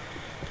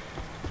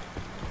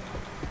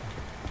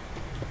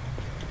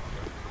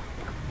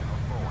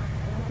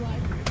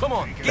 Come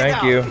on,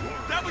 Thank you.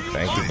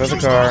 Thank you for the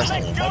car.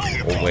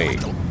 Oh,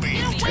 wait.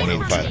 I need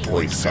to find a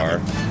police car.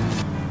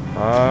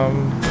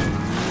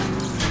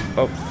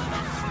 Oh.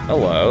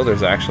 Hello,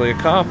 there's actually a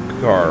cop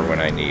car when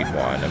I need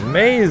one.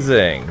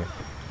 Amazing!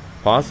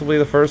 Possibly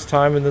the first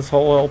time in this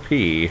whole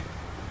LP.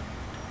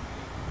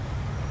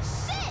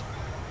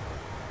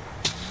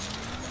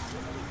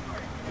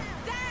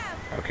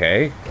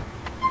 Okay.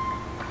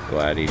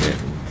 Glad he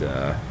didn't,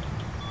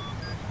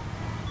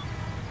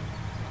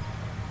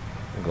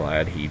 I'm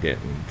glad he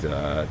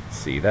didn't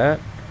see that.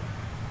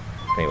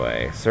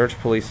 Anyway, search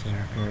police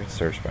record,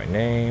 search by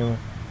name.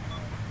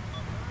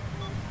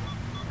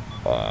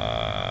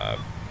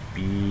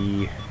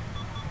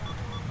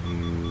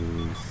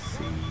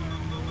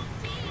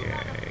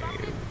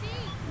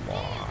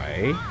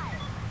 B-U-C-K-Y.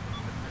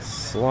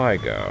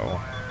 Sligo.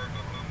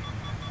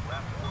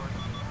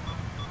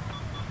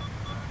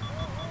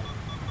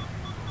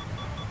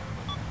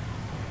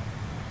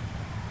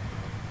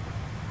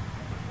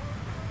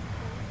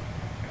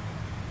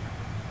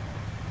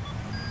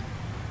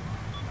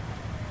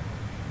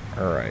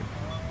 Alright.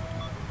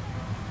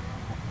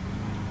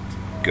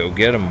 Go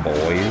get 'em, boys.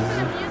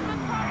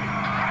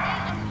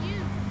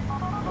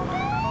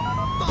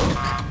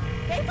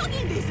 They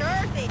fucking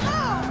deserve it.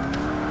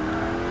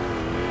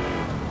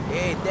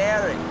 Hey,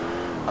 Derek.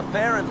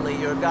 Apparently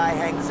your guy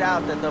hangs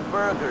out at the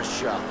burger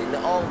shop in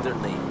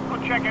Alderney. Go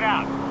check it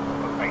out.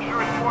 But make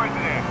sure his boys are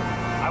there.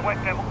 I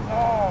want them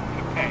all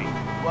to pay.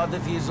 What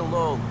if he's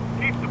alone?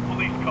 Keep the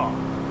police car.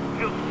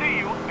 He'll see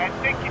you and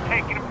think you're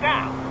taking him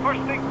down.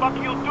 First thing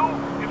Bucky'll do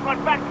is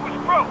run back to his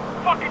crew.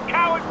 Fucking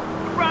coward!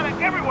 Would rather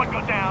everyone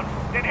go down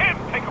than him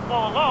take a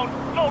fall alone.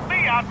 Sold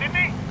me out, didn't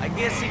he? I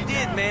guess he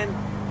did, man.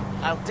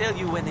 I'll tell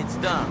you when it's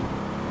done.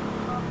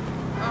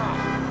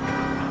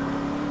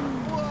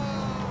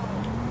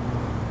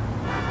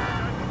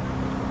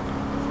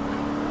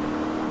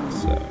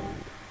 So.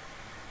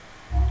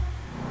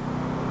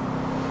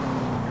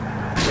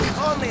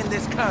 Only in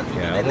this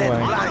country Yeah, they let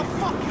otherwise- blind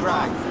people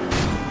drive.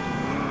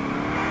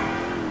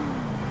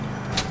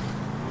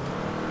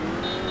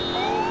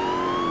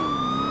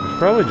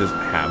 Probably just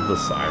have the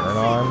siren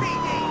on,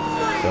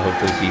 so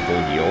hopefully people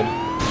yield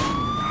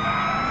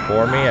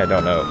for me. I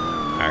don't know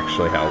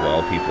actually how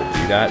well people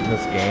do that in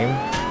this game.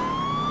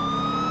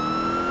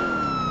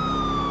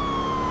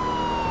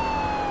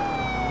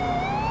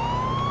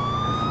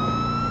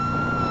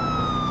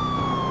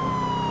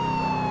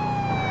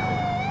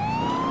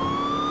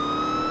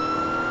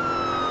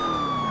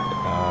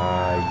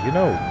 You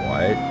know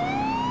what?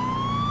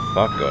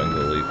 Fuck going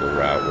the legal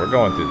route. We're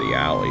going through the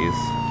alleys.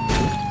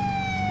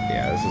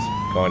 Yeah, this is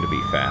going to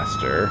be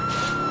faster.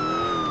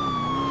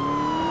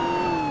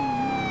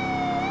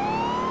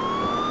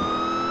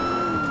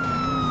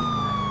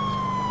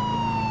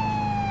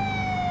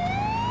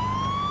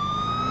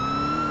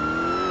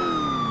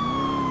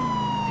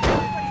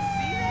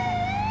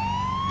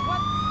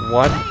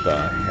 What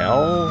the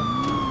hell?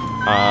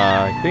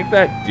 I think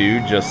that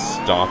dude just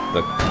stopped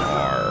the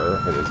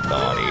car with his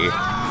body.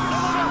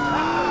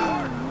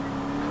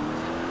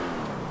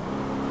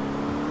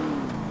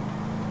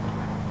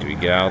 Do we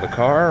get out of the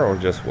car or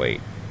just wait?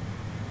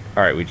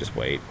 Alright, we just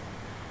wait.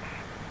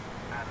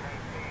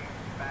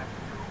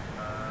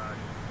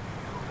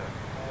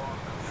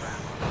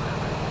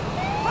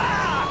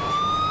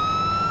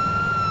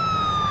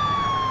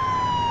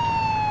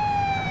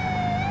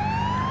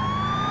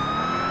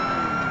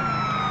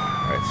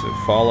 Alright, so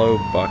follow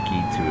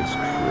Bucky to his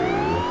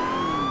crew.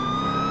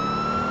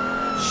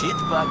 Shit,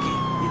 Bucky.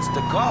 It's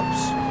the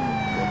cops.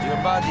 Go to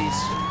your buddies.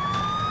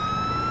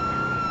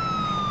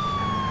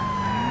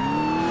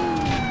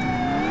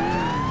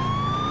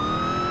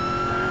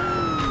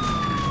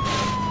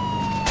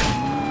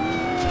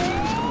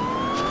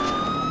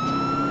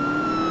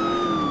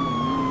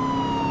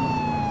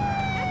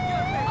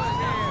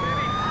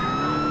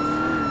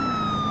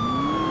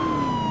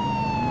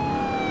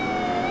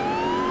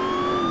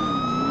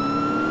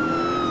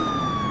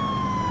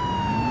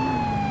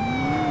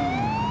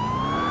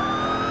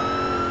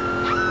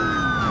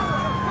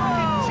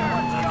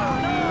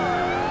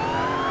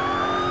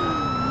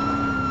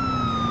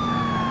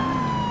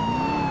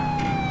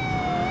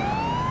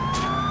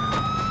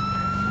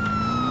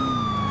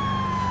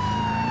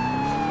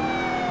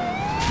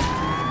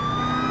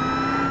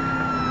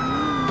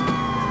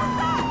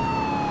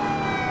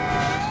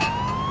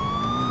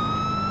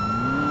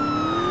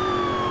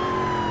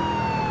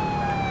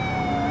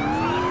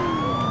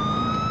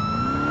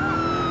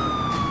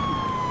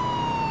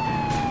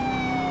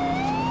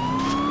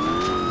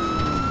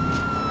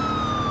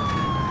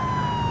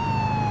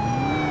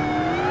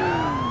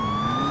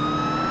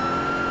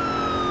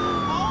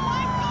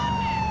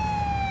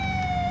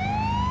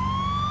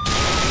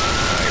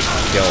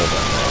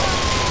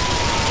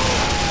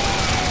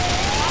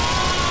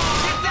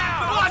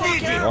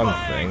 One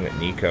thing that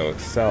Nico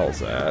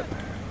excels at.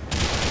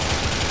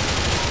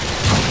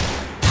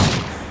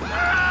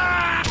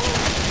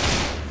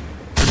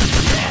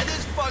 Yeah,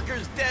 this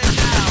fucker's dead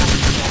now.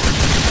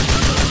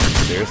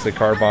 Seriously,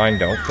 Carbine,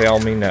 don't fail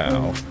me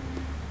now.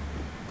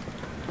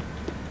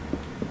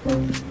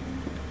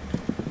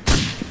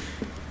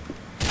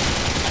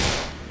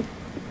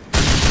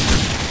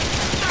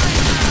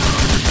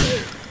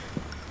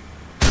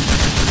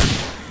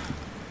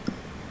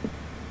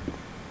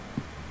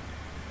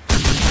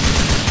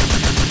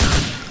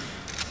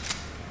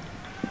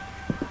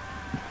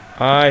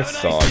 I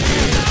saw you.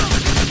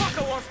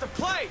 Fucker wants to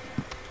play.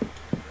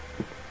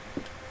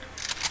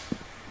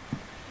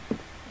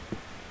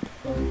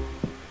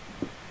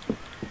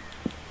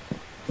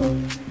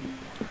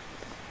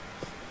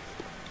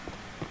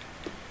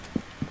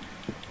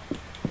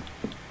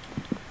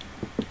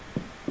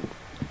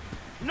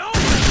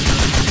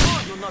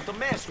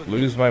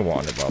 Lose my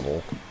water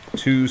bubble.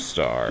 2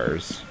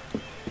 stars.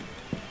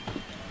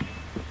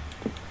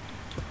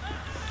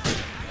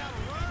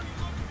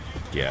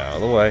 Get out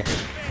of the way.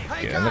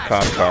 Get in the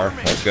cop car.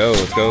 Let's go,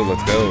 let's go,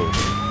 let's go.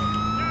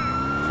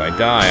 If I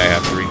die, I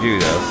have to redo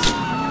this.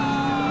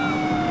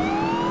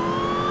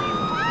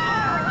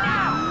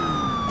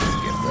 Let's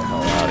get the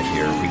hell out of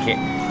here. We can't.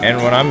 And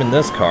when I'm in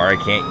this car, I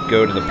can't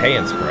go to the pay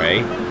and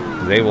spray.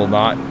 They will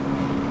not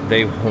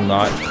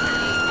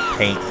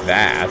paint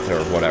that,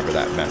 or whatever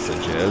that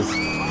message is.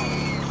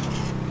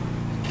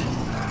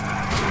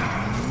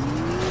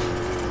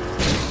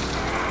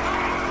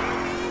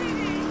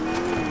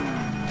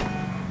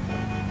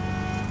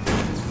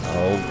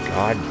 Oh,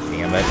 god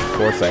damn it. Of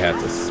course I had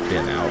to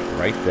spin out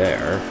right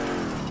there.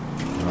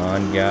 Come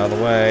on, get out of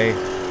the way.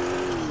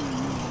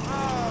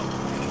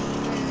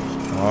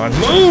 Come on,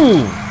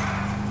 move!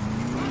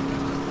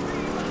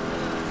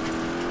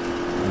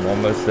 I'm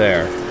almost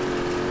there.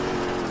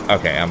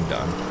 Okay, I'm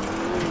done.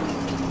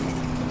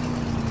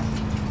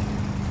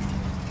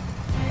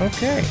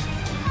 Okay.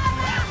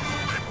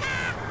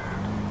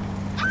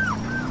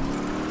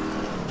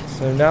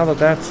 So now that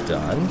that's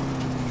done,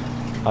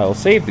 I'll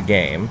save the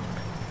game,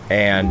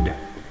 and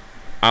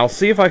I'll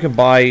see if I can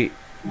buy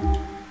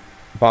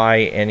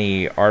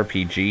any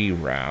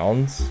RPG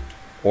rounds,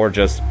 or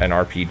just an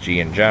RPG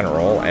in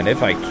general, and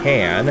if I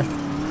can,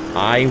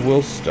 I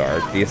will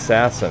start the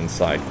assassin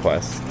side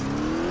quest.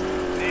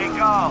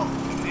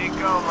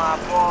 Nico, my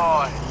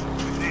boy.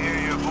 Good to hear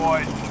your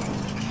voice.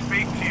 To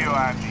speak to you,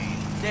 I mean.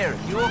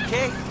 Derek, you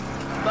okay?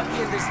 Bucky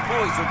and his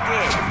boys are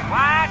dead.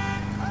 What?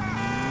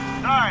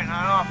 Sorry,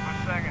 not off for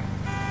a second.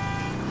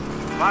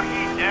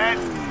 Bucky dead?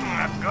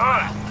 That's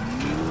good.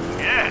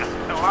 Yeah,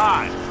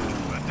 alive,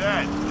 but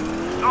dead.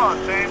 It's all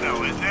the same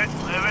though, isn't it?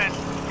 Living,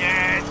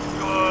 dead,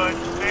 good,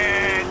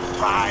 bad,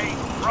 right,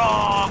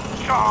 wrong,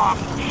 chalk,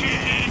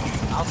 shit.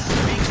 I'll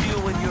speak to you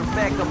when you're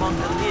back among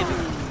the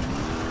living.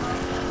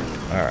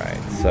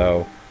 Alright,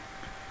 so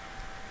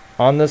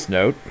on this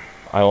note,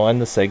 I will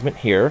end the segment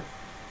here,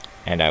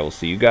 and I will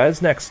see you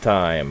guys next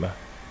time.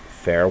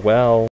 Farewell.